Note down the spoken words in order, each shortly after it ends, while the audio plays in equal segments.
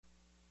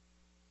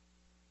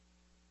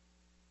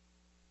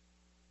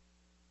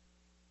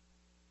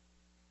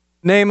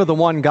Name of the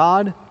one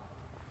God,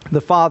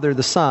 the Father,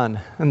 the Son,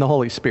 and the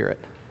Holy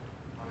Spirit.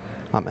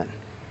 Amen.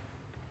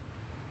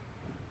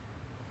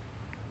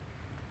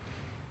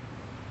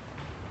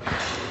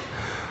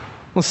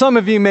 Well, some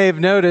of you may have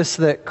noticed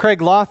that Craig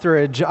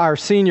Lothridge, our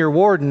senior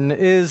warden,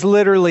 is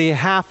literally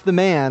half the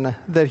man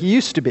that he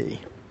used to be.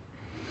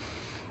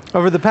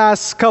 Over the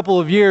past couple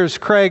of years,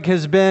 Craig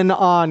has been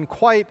on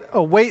quite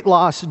a weight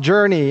loss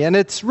journey, and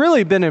it's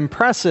really been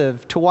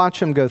impressive to watch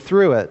him go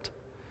through it.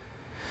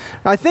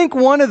 I think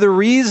one of the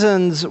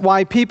reasons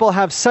why people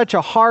have such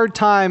a hard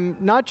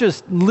time not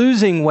just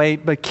losing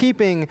weight, but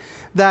keeping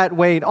that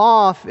weight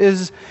off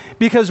is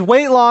because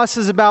weight loss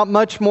is about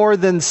much more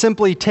than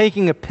simply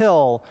taking a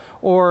pill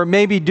or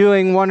maybe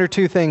doing one or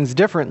two things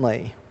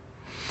differently.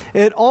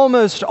 It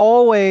almost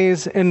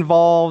always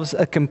involves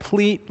a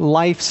complete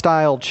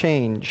lifestyle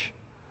change.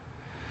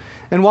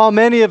 And while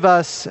many of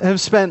us have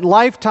spent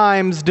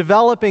lifetimes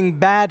developing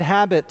bad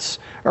habits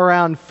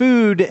around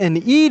food and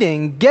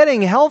eating,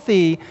 getting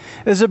healthy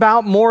is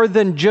about more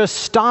than just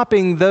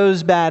stopping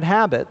those bad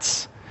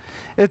habits.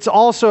 It's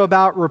also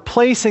about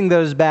replacing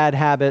those bad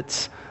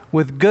habits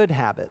with good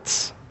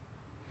habits.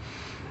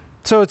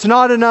 So it's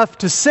not enough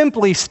to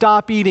simply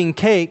stop eating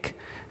cake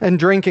and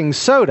drinking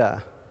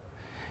soda.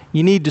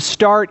 You need to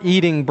start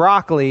eating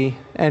broccoli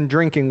and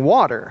drinking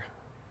water.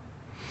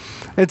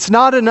 It's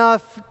not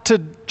enough to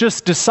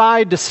just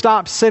decide to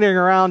stop sitting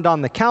around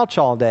on the couch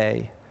all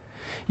day.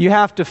 You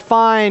have to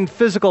find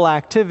physical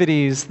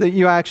activities that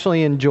you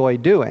actually enjoy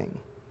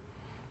doing.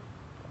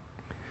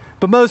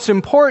 But most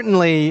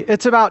importantly,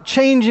 it's about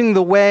changing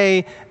the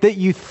way that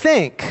you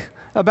think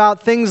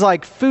about things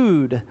like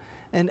food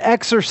and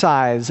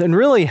exercise and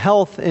really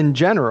health in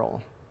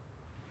general.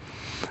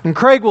 And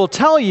Craig will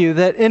tell you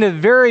that in a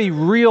very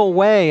real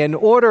way, in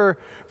order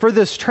for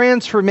this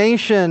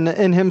transformation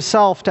in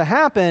himself to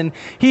happen,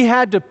 he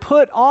had to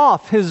put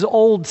off his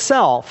old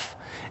self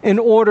in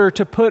order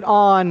to put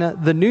on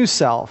the new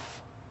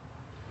self.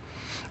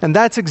 And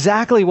that's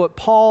exactly what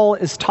Paul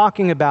is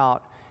talking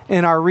about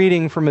in our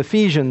reading from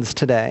Ephesians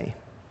today.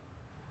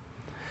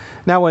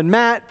 Now, when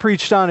Matt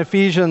preached on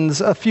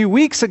Ephesians a few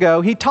weeks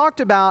ago, he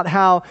talked about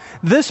how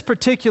this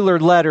particular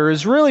letter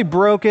is really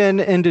broken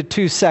into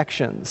two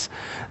sections.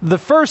 The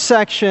first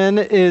section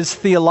is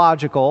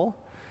theological,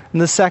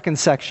 and the second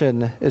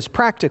section is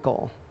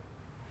practical.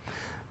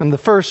 In the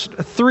first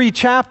 3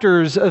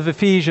 chapters of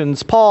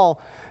Ephesians,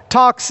 Paul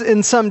talks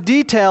in some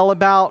detail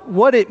about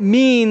what it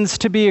means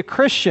to be a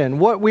Christian,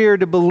 what we are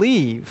to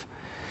believe.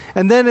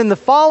 And then in the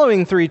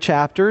following 3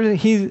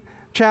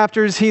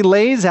 chapters, he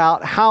lays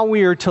out how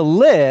we are to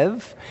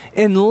live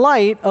in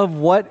light of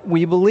what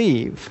we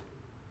believe.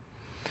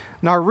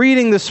 And our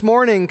reading this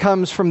morning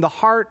comes from the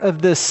heart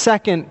of this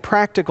second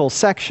practical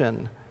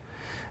section.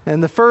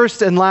 And the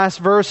first and last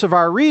verse of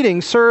our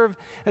reading serve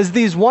as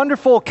these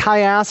wonderful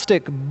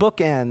chiastic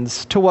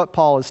bookends to what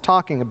Paul is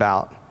talking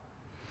about.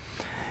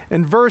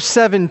 In verse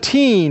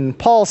 17,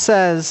 Paul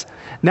says,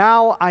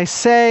 "Now I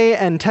say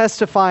and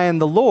testify in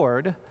the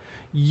Lord,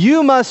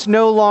 you must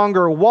no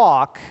longer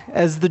walk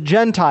as the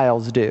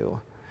Gentiles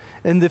do,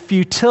 in the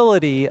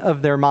futility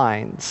of their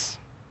minds."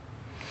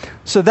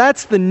 So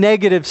that's the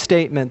negative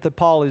statement that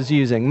Paul is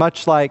using,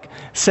 much like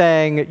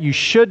saying you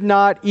should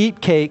not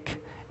eat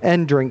cake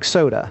and drink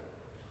soda.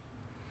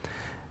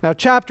 Now,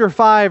 chapter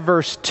 5,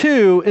 verse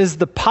 2 is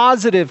the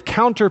positive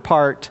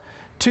counterpart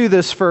to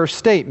this first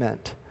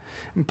statement.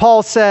 And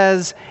Paul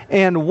says,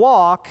 "And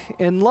walk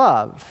in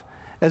love,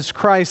 as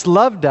Christ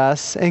loved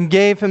us and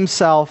gave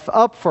himself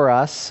up for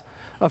us,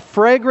 a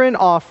fragrant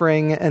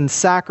offering and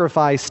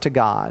sacrifice to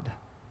God."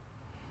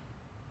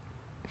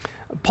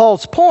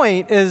 Paul's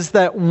point is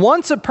that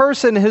once a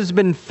person has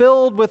been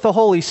filled with the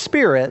Holy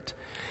Spirit,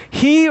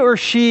 he or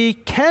she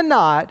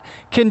cannot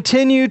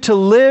continue to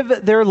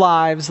live their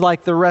lives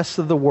like the rest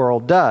of the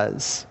world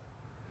does.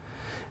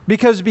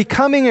 Because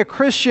becoming a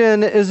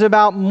Christian is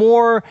about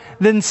more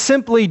than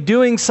simply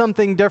doing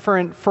something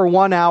different for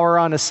 1 hour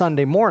on a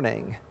Sunday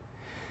morning.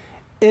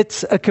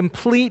 It's a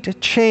complete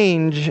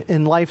change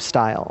in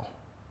lifestyle.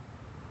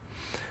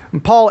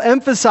 And Paul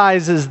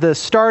emphasizes this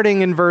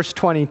starting in verse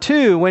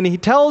 22 when he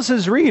tells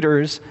his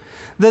readers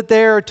that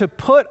they are to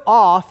put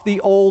off the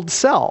old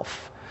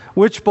self,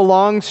 which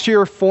belongs to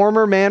your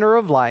former manner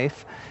of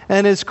life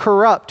and is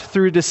corrupt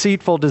through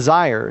deceitful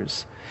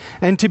desires,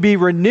 and to be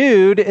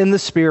renewed in the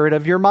spirit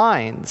of your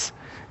minds,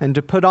 and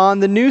to put on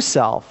the new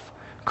self,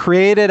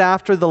 created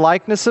after the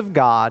likeness of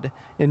God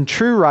in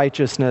true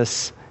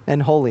righteousness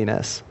and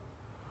holiness.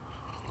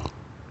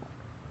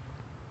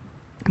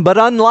 But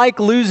unlike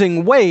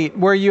losing weight,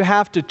 where you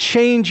have to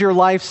change your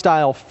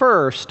lifestyle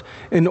first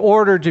in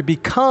order to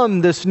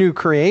become this new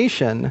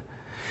creation,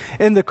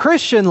 in the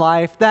Christian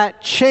life, that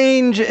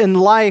change in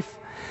life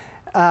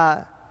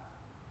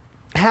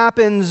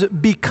happens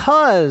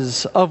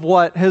because of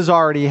what has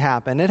already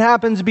happened. It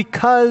happens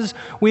because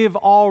we have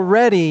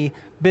already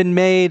been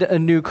made a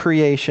new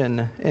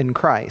creation in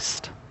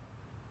Christ.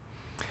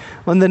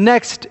 In the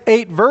next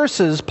 8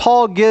 verses,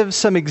 Paul gives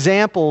some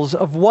examples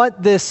of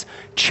what this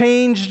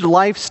changed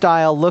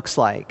lifestyle looks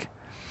like.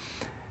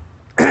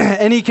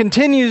 And he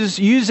continues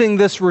using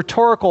this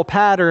rhetorical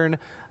pattern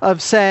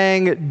of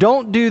saying,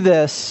 don't do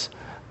this,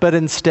 but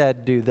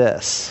instead do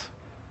this.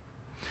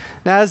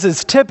 Now, as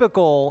is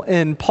typical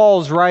in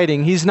Paul's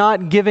writing, he's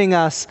not giving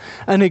us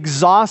an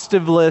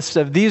exhaustive list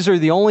of these are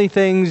the only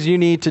things you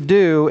need to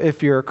do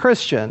if you're a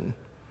Christian.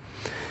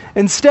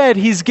 Instead,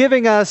 he's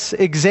giving us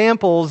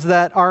examples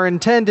that are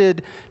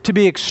intended to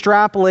be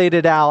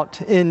extrapolated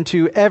out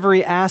into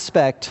every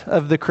aspect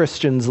of the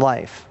Christian's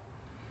life.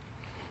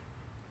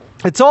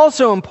 It's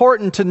also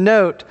important to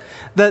note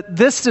that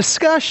this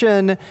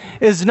discussion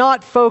is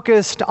not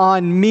focused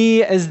on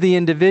me as the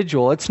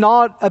individual. It's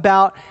not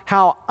about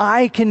how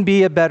I can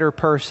be a better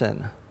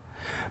person,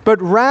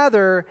 but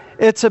rather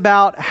it's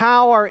about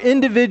how our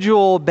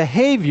individual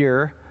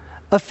behavior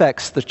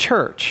affects the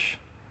church.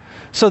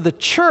 So the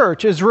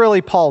church is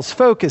really Paul's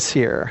focus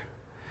here.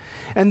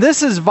 And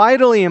this is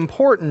vitally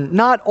important,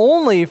 not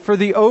only for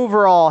the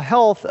overall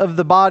health of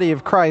the body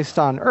of Christ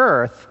on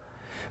earth,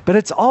 but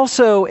it's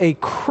also a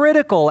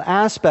critical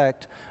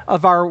aspect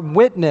of our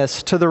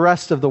witness to the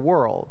rest of the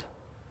world.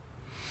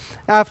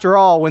 After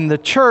all, when the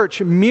church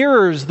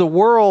mirrors the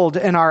world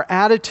in our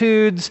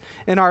attitudes,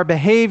 in our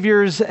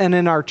behaviors, and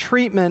in our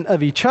treatment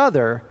of each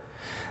other,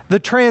 the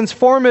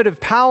transformative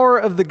power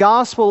of the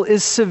gospel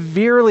is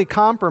severely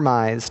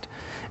compromised,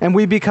 and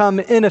we become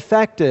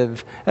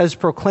ineffective as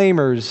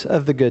proclaimers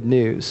of the good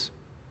news.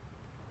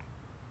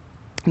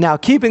 Now,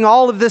 keeping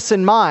all of this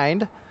in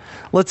mind,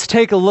 let's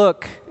take a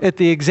look at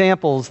the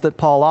examples that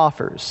Paul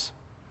offers.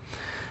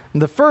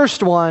 The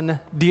first one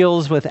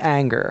deals with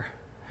anger.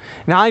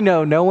 Now, I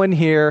know no one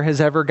here has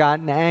ever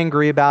gotten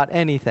angry about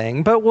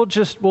anything, but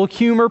we'll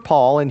humor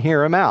Paul and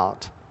hear him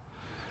out.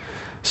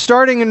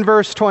 Starting in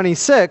verse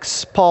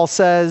 26, Paul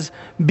says,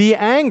 "Be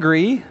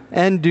angry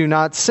and do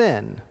not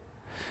sin.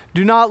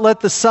 Do not let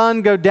the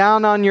sun go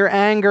down on your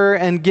anger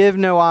and give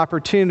no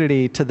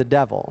opportunity to the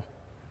devil."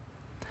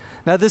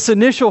 Now, this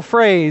initial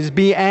phrase,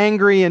 "be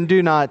angry and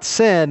do not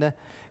sin,"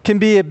 can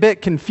be a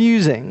bit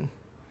confusing.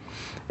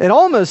 It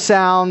almost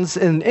sounds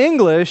in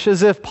English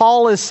as if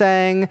Paul is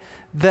saying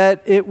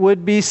that it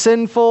would be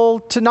sinful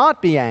to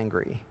not be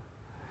angry.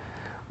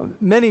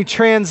 Many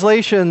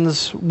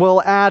translations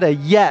will add a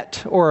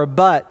yet or a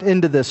but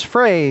into this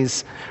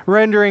phrase,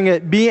 rendering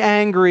it, "be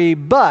angry,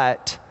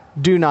 but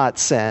do not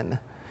sin."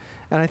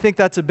 And I think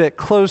that's a bit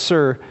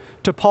closer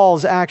to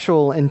Paul's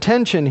actual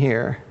intention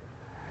here.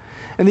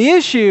 And the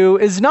issue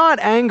is not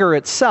anger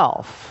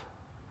itself.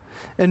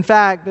 In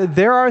fact,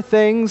 there are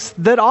things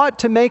that ought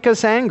to make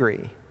us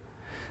angry.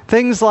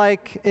 Things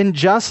like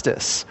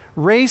injustice,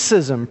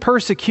 racism,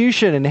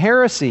 persecution, and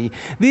heresy.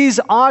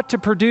 These ought to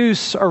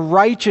produce a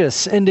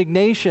righteous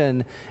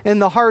indignation in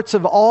the hearts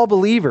of all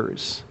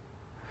believers.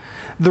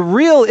 The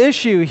real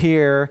issue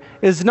here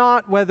is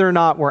not whether or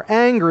not we're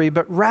angry,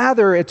 but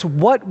rather it's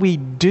what we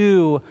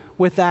do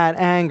with that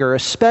anger,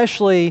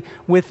 especially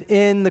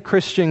within the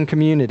Christian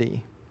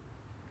community.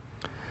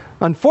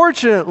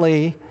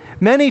 Unfortunately,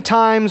 many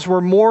times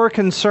we're more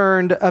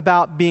concerned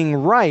about being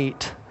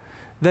right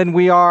than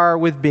we are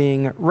with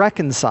being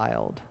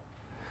reconciled.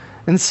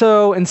 And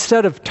so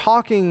instead of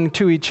talking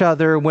to each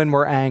other when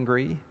we're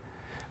angry,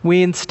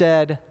 we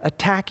instead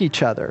attack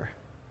each other.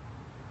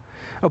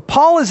 Now,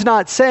 Paul is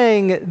not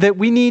saying that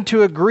we need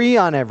to agree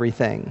on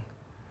everything.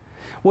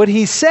 What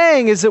he's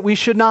saying is that we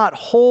should not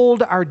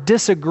hold our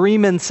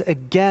disagreements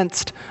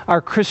against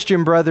our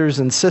Christian brothers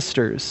and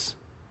sisters.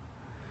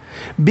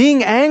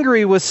 Being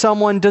angry with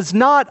someone does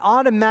not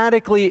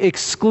automatically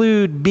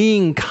exclude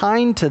being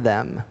kind to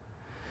them.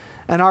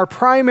 And our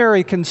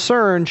primary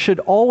concern should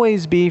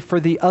always be for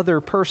the other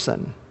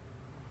person.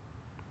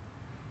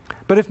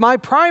 But if my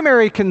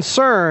primary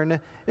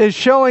concern is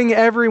showing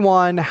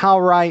everyone how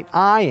right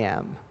I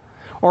am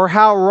or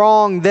how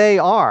wrong they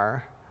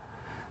are,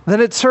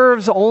 then it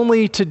serves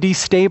only to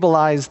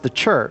destabilize the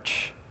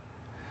church.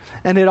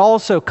 And it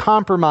also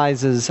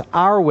compromises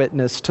our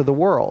witness to the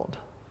world.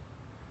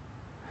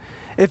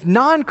 If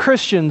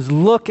non-Christians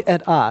look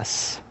at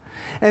us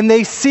and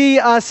they see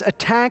us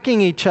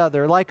attacking each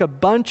other like a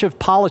bunch of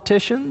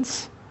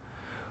politicians,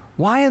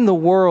 why in the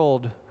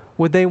world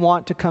would they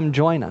want to come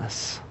join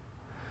us?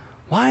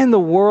 Why in the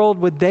world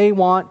would they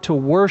want to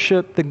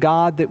worship the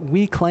God that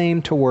we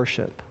claim to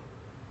worship?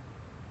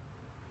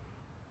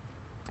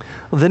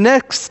 The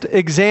next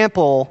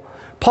example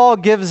Paul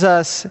gives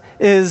us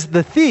is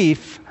the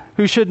thief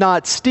who should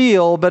not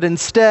steal, but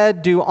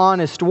instead do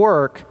honest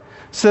work,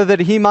 so that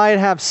he might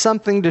have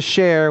something to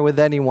share with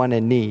anyone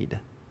in need.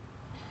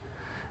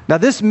 Now,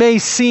 this may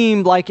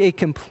seem like a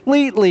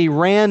completely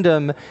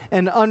random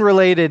and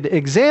unrelated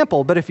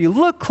example, but if you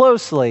look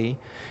closely,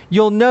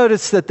 you'll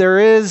notice that there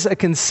is a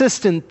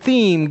consistent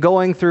theme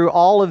going through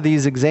all of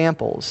these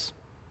examples.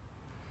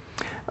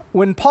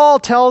 When Paul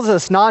tells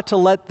us not to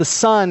let the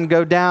sun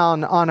go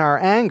down on our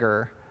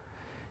anger,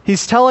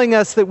 he's telling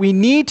us that we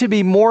need to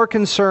be more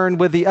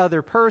concerned with the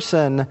other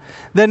person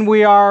than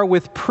we are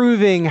with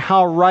proving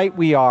how right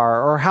we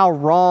are or how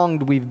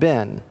wronged we've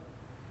been.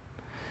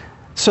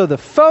 So the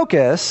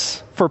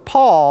focus for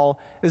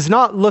Paul is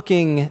not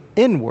looking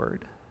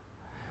inward,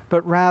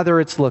 but rather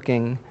it's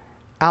looking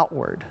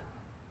outward.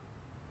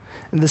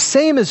 And the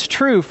same is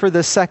true for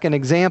the second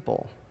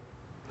example.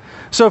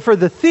 So for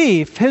the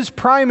thief, his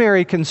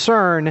primary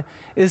concern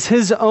is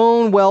his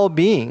own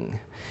well-being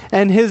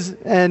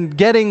and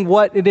getting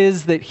what it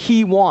is that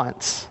he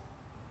wants.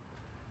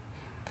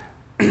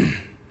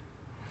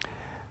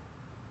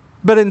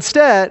 But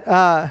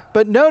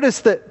notice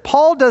that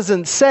Paul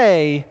doesn't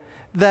say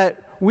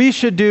that we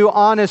should do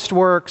honest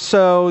work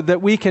so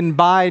that we can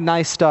buy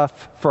nice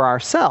stuff for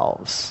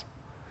ourselves.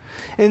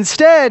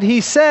 Instead,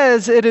 he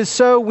says it is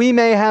so we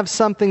may have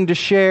something to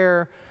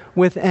share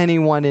with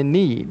anyone in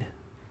need.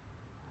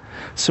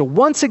 So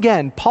once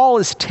again, Paul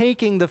is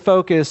taking the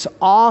focus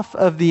off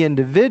of the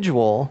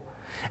individual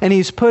and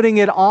he's putting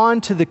it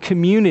onto the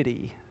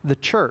community, the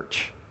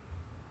church.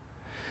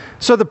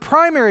 So the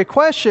primary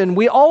question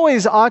we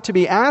always ought to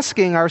be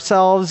asking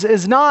ourselves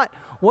is not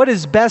what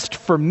is best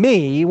for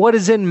me, what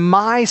is in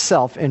my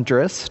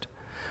self-interest,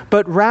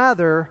 but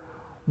rather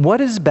what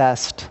is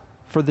best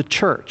for the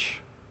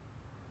church.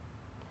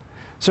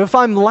 So if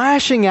I'm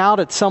lashing out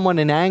at someone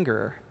in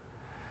anger,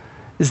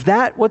 is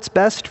that what's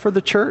best for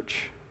the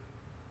church?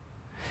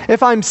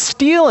 If I'm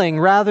stealing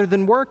rather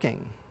than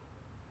working,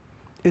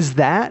 is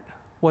that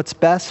what's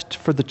best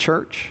for the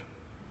church?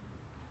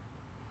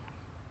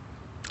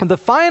 The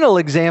final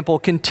example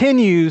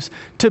continues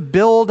to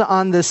build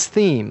on this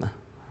theme.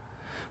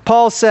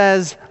 Paul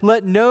says,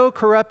 "Let no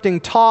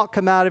corrupting talk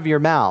come out of your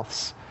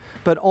mouths,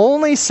 but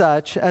only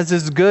such as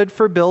is good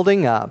for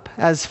building up,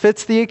 as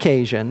fits the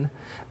occasion,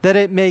 that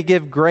it may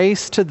give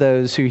grace to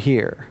those who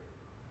hear."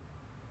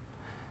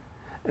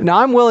 Now,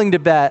 I'm willing to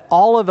bet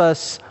all of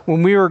us,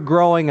 when we were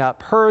growing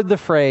up, heard the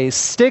phrase,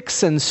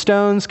 "Sticks and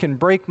stones can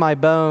break my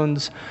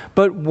bones,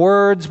 but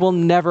words will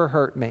never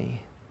hurt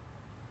me."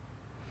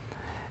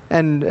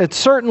 And it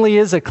certainly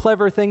is a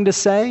clever thing to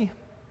say,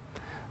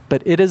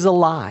 but it is a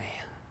lie.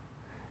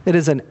 It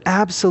is an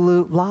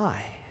absolute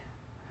lie.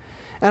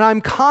 And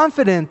I'm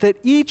confident that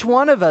each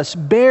one of us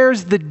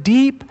bears the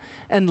deep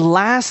and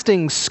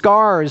lasting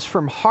scars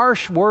from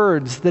harsh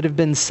words that have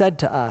been said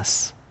to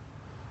us.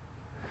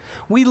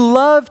 We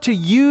love to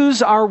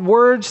use our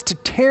words to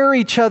tear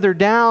each other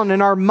down,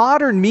 and our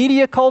modern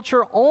media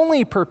culture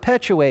only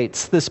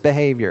perpetuates this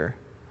behavior.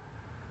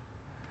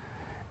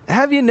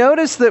 Have you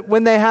noticed that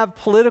when they have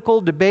political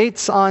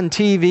debates on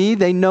TV,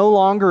 they no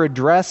longer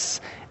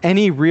address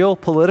any real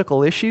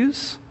political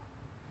issues?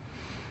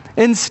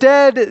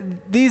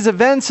 Instead, these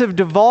events have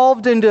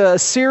devolved into a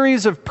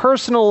series of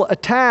personal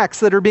attacks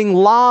that are being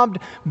lobbed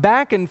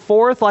back and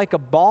forth like a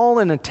ball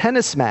in a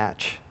tennis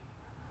match.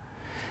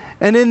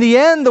 And in the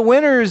end, the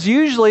winner is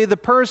usually the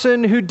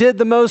person who did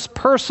the most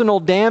personal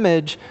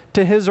damage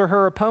to his or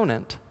her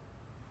opponent.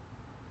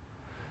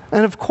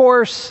 And of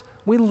course,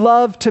 we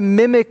love to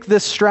mimic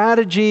this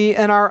strategy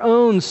in our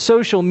own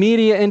social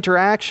media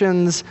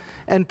interactions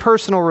and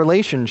personal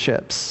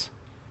relationships.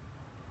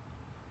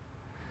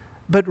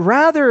 But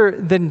rather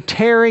than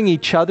tearing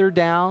each other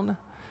down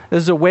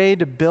as a way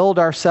to build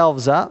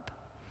ourselves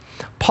up,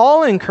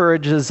 Paul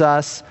encourages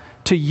us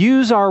to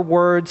use our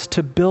words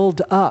to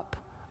build up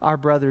our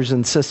brothers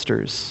and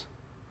sisters.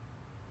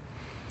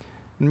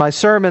 In my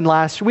sermon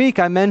last week,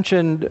 I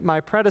mentioned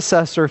my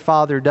predecessor,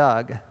 Father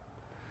Doug.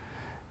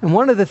 And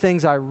one of the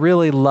things I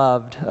really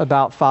loved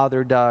about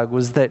Father Doug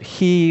was that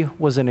he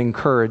was an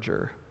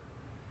encourager.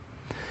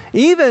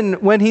 Even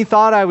when he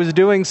thought I was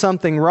doing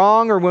something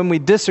wrong or when we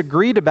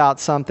disagreed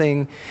about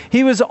something,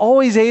 he was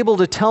always able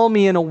to tell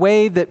me in a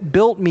way that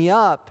built me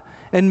up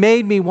and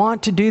made me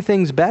want to do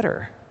things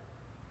better.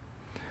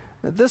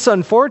 This,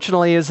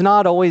 unfortunately, is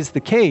not always the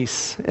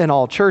case in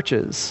all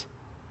churches.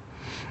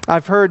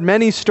 I've heard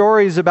many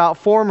stories about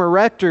former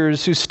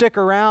rectors who stick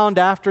around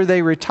after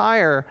they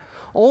retire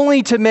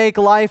only to make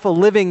life a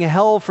living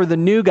hell for the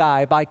new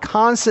guy by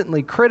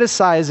constantly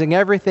criticizing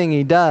everything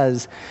he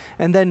does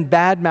and then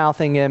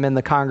bad-mouthing him in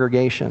the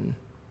congregation.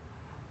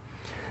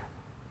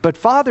 But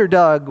Father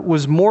Doug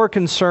was more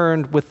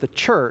concerned with the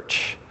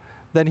church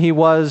than he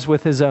was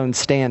with his own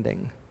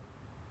standing.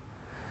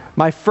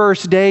 My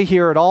first day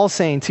here at All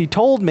Saints, he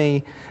told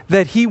me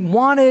that he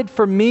wanted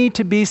for me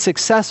to be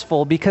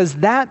successful because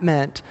that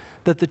meant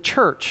that the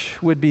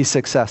church would be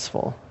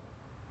successful.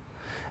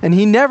 And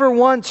he never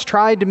once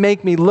tried to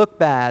make me look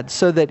bad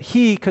so that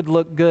he could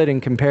look good in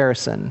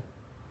comparison.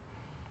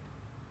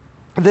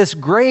 This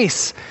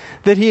grace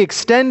that he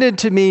extended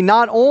to me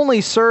not only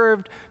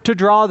served to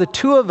draw the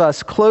two of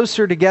us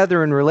closer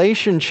together in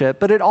relationship,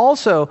 but it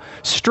also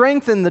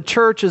strengthened the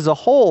church as a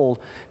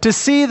whole to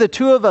see the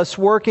two of us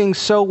working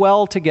so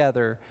well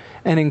together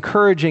and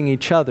encouraging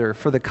each other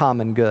for the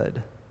common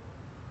good.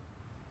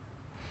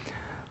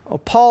 Well,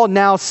 Paul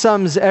now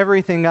sums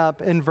everything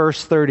up in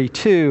verse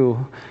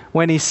 32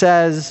 when he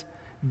says,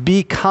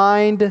 "Be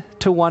kind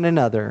to one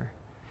another,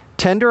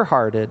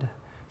 tender-hearted,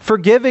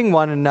 forgiving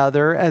one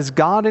another as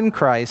God in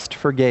Christ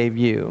forgave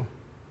you."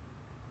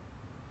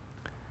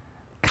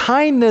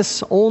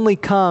 Kindness only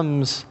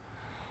comes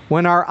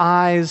when our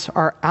eyes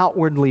are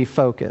outwardly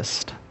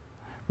focused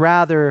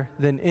rather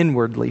than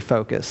inwardly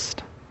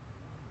focused.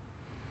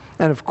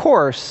 And of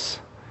course,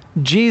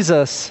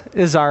 Jesus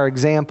is our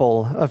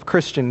example of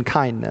Christian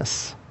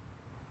kindness.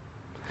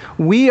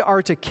 We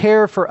are to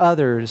care for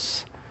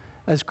others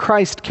as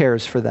Christ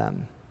cares for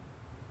them.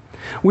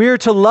 We are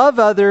to love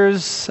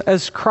others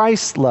as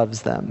Christ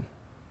loves them.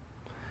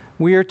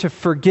 We are to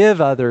forgive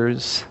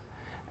others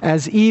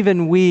as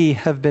even we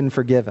have been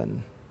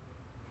forgiven.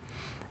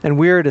 And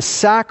we are to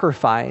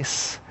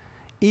sacrifice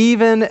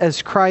even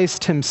as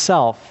Christ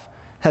himself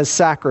has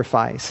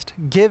sacrificed,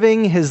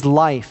 giving his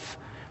life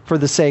for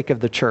the sake of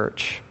the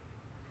church.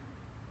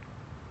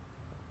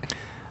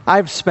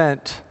 I've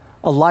spent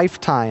a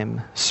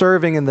lifetime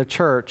serving in the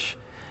church,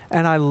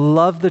 and I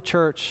love the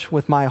church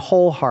with my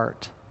whole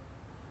heart.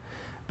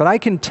 But I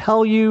can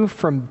tell you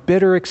from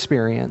bitter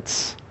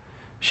experience,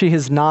 she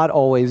has not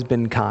always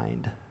been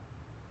kind.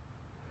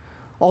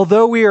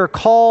 Although we are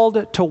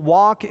called to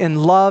walk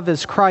in love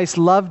as Christ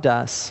loved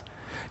us,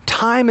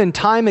 time and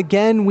time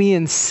again we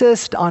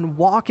insist on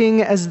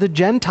walking as the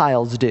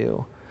Gentiles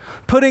do,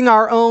 putting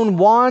our own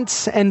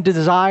wants and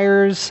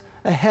desires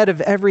ahead of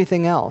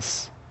everything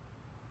else.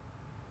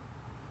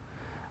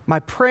 My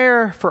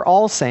prayer for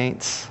all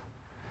saints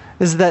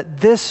is that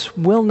this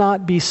will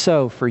not be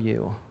so for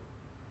you.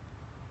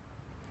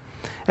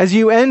 As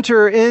you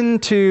enter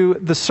into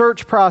the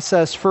search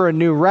process for a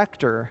new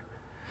rector,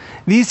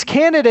 these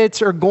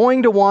candidates are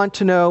going to want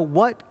to know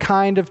what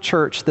kind of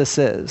church this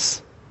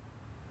is.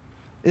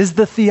 Is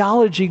the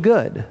theology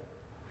good?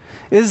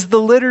 Is the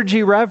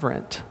liturgy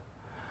reverent?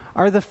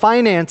 Are the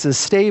finances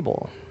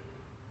stable?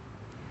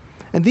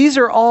 And these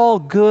are all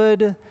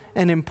good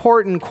and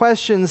important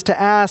questions to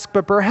ask,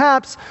 but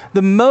perhaps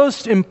the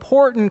most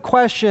important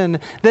question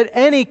that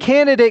any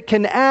candidate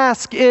can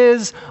ask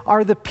is,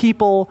 are the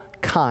people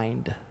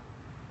kind?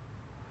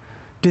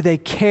 Do they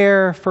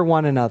care for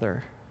one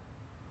another?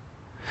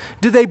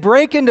 Do they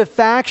break into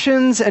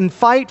factions and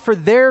fight for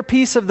their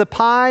piece of the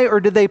pie, or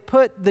do they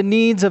put the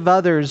needs of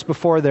others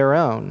before their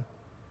own?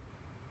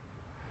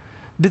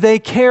 Do they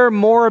care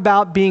more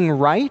about being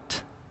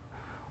right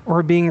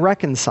or being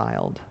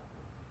reconciled?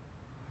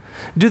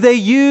 Do they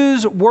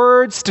use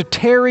words to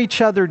tear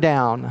each other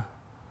down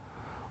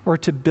or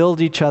to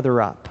build each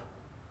other up?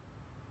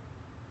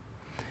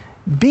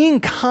 Being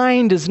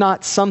kind is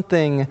not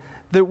something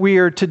that we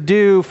are to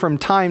do from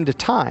time to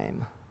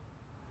time.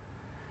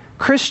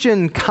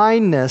 Christian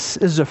kindness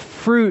is a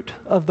fruit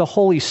of the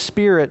Holy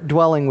Spirit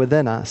dwelling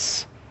within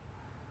us.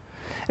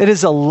 It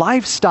is a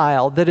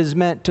lifestyle that is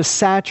meant to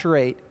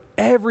saturate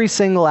every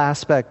single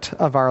aspect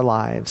of our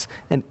lives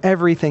and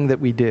everything that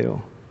we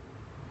do.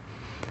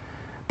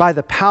 By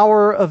the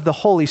power of the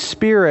Holy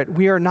Spirit,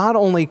 we are not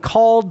only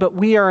called, but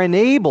we are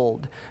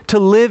enabled to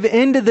live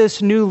into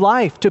this new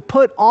life, to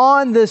put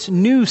on this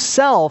new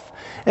self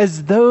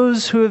as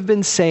those who have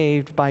been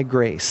saved by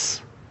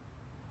grace.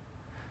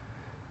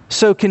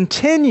 So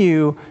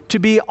continue to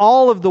be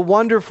all of the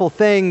wonderful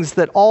things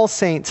that All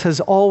Saints has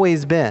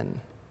always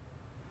been.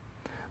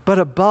 But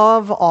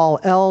above all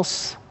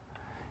else,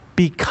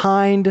 be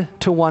kind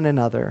to one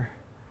another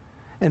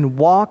and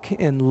walk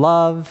in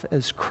love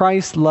as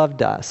Christ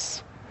loved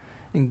us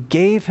and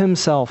gave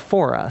himself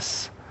for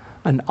us,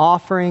 an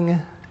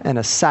offering and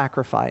a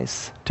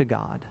sacrifice to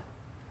God.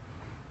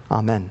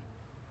 Amen.